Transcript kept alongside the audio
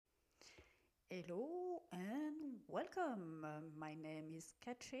Hello and welcome. My name is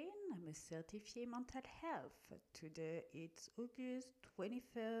Katrin. I'm a certified mental health. Today it's August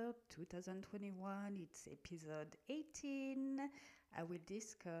 23rd, 2021. It's episode 18. I will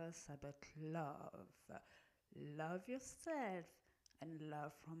discuss about love. Love yourself and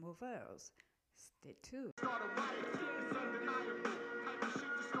love from others. Stay tuned. Start a riot, it's undeniable. Type of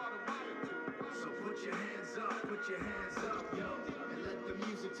shit to start a riot to. So put your hands up, yo, and let the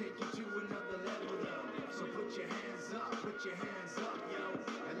music take you to another level, yo. So put your hands up, yo,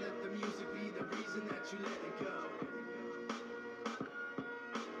 and let the music be the reason that you let it go.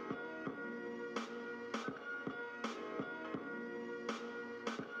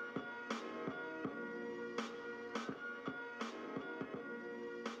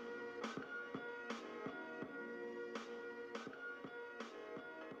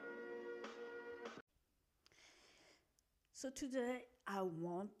 So today I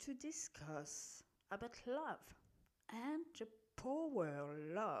want to discuss about love and the power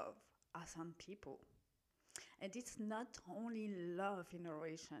love has on people. And it's not only love in a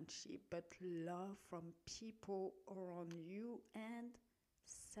relationship, but love from people around you and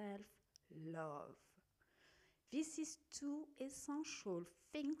self love. This is two essential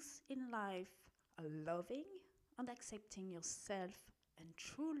things in life: loving and accepting yourself, and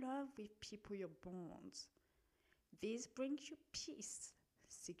true love with people you bond. This brings you peace,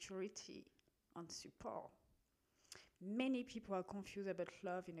 security, and support. Many people are confused about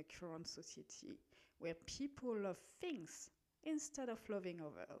love in a current society where people love things instead of loving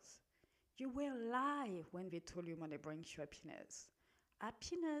others. You will lie when they told you money brings you happiness.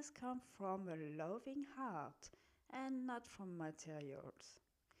 Happiness comes from a loving heart and not from materials.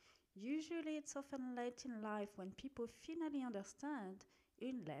 Usually, it's often late in life when people finally understand,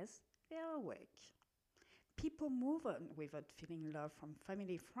 unless they are awake. People move on without feeling love from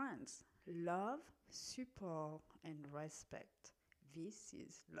family, friends. Love, support, and respect. This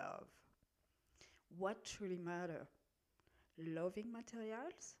is love. What truly matters? Loving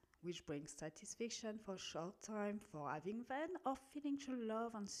materials, which brings satisfaction for a short time for having them, or feeling true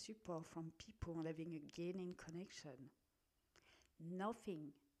love and support from people and having a gaining connection.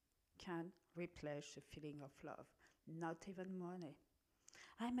 Nothing can replace the feeling of love, not even money.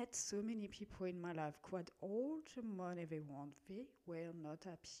 I met so many people in my life who had all the money they want. They were not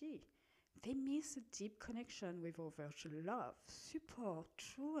happy. They miss a deep connection with others, love, support,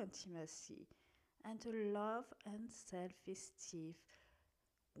 true intimacy, and the love and self-esteem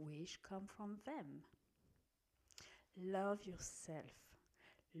which come from them. Love yourself.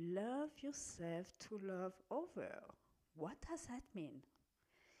 Love yourself to love others. What does that mean?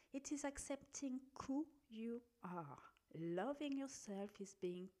 It is accepting who you are. Loving yourself is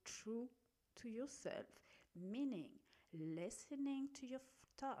being true to yourself, meaning listening to your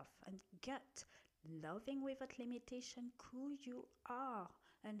thoughts and gut, loving without limitation who you are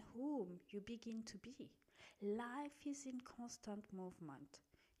and whom you begin to be. Life is in constant movement.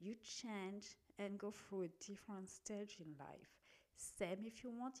 You change and go through a different stage in life. Same if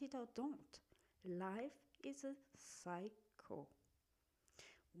you want it or don't. Life is a cycle.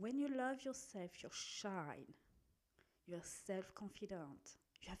 When you love yourself, you shine. You're self confident.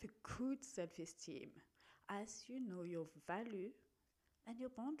 You have a good self esteem as you know your value and your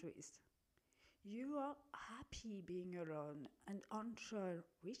boundaries. You are happy being alone and enjoy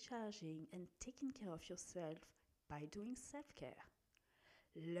recharging and taking care of yourself by doing self care.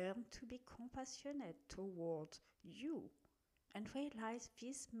 Learn to be compassionate towards you and realize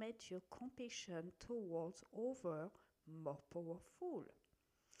this makes your compassion towards others more powerful.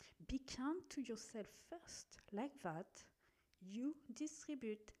 Be kind to yourself first. Like that, you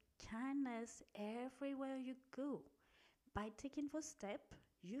distribute kindness everywhere you go. By taking those steps,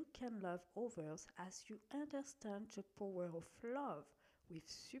 you can love others as you understand the power of love with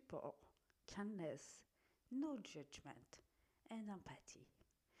support, kindness, no judgment, and empathy.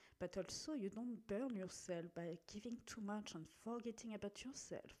 But also, you don't burn yourself by giving too much and forgetting about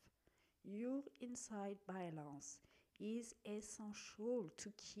yourself. Your inside balance is essential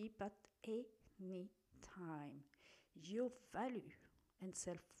to keep at any time. Your value and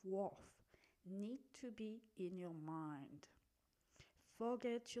self-worth need to be in your mind.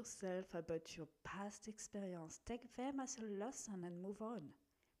 Forget yourself about your past experience. Take them as a lesson and move on.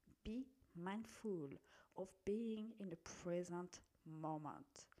 Be mindful of being in the present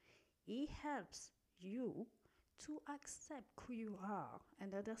moment. It helps you to accept who you are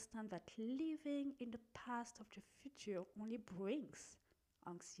and understand that living in the past of the future only brings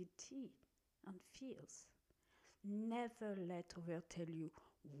anxiety and fears. Never let others tell you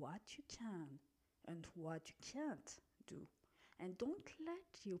what you can and what you can't do. And don't let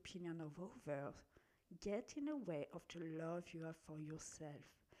the opinion of others get in the way of the love you have for yourself.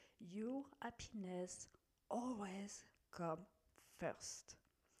 Your happiness always comes first.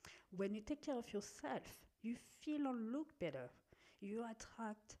 When you take care of yourself, you feel and look better. You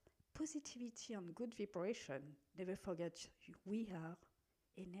attract positivity and good vibration. Never forget, we are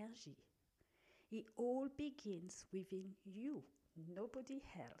energy. It all begins within you, nobody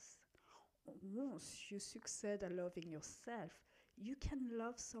else. Once you succeed at loving yourself, you can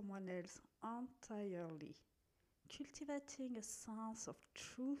love someone else entirely. Cultivating a sense of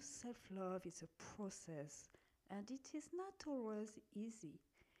true self love is a process, and it is not always easy.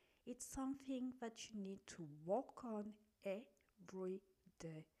 It's something that you need to work on every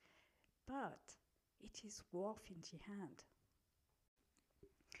day, but it is worth in the end.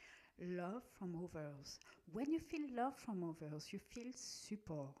 Love from others. When you feel love from others, you feel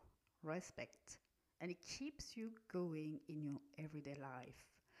support, respect, and it keeps you going in your everyday life.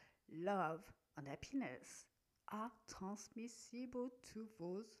 Love and happiness are transmissible to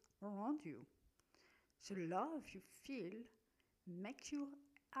those around you. The love you feel makes you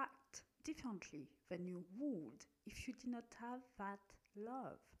act differently than you would if you did not have that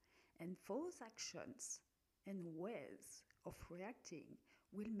love. And those actions and ways of reacting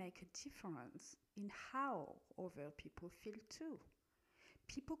will make a difference in how other people feel too.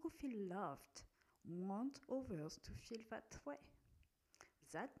 People who feel loved want others to feel that way.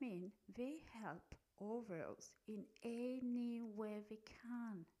 That means they help others in any way they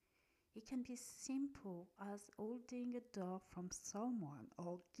can. It can be simple as holding a door from someone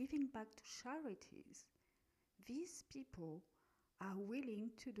or giving back to charities. These people are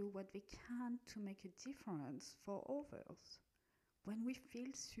willing to do what they can to make a difference for others. When we feel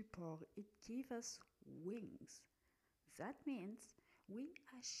support, it gives us wings. That means we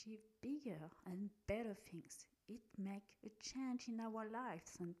achieve bigger and better things. It makes a change in our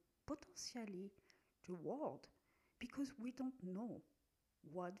lives and potentially the world, because we don't know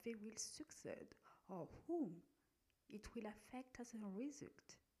what they will succeed or whom it will affect as a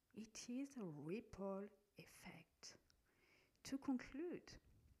result. It is a ripple effect. To conclude,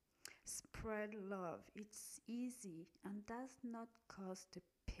 spread love. It's easy and does not cost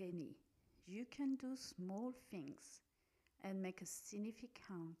a penny. You can do small things and make a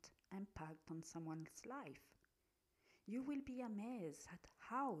significant impact on someone's life. You will be amazed at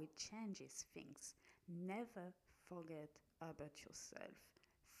how it changes things. Never forget about yourself.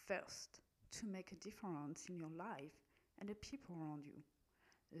 First, to make a difference in your life and the people around you.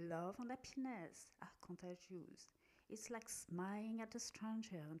 Love and happiness are contagious. It's like smiling at a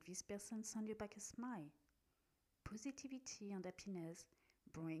stranger and this person sends you back a smile. Positivity and happiness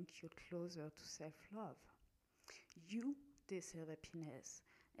bring you closer to self-love. You deserve happiness,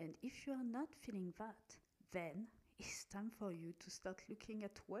 and if you are not feeling that, then it's time for you to start looking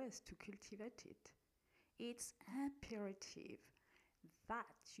at ways to cultivate it. It's imperative that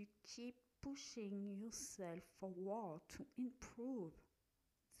you keep pushing yourself forward to improve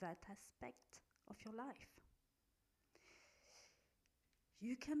that aspect of your life.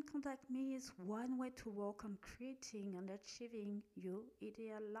 You can contact me as one way to work on creating and achieving your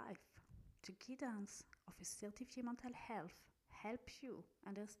ideal life. The guidance of assertive mental health helps you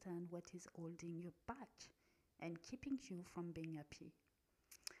understand what is holding you back and keeping you from being happy.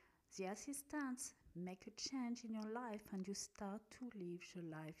 The assistants make a change in your life and you start to live the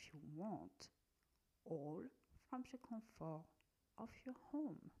life you want, all from the comfort of your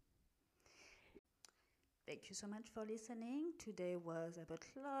home. Thank you so much for listening. Today was about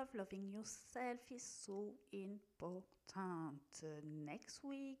love. Loving yourself is so important. Next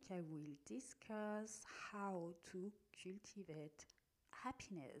week, I will discuss how to cultivate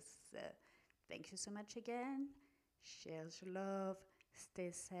happiness. Thank you so much again. Share your love.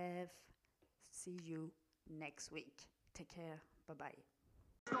 Stay safe. See you next week. Take care. Bye bye.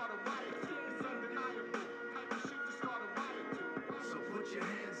 Start a riot, it's undeniable. Type of shit to start a riot to. So put your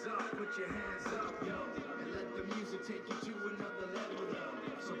hands up, yo. And let the music take you to another level, though.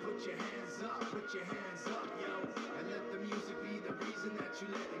 So put your hands up, yo. And let the music be the reason.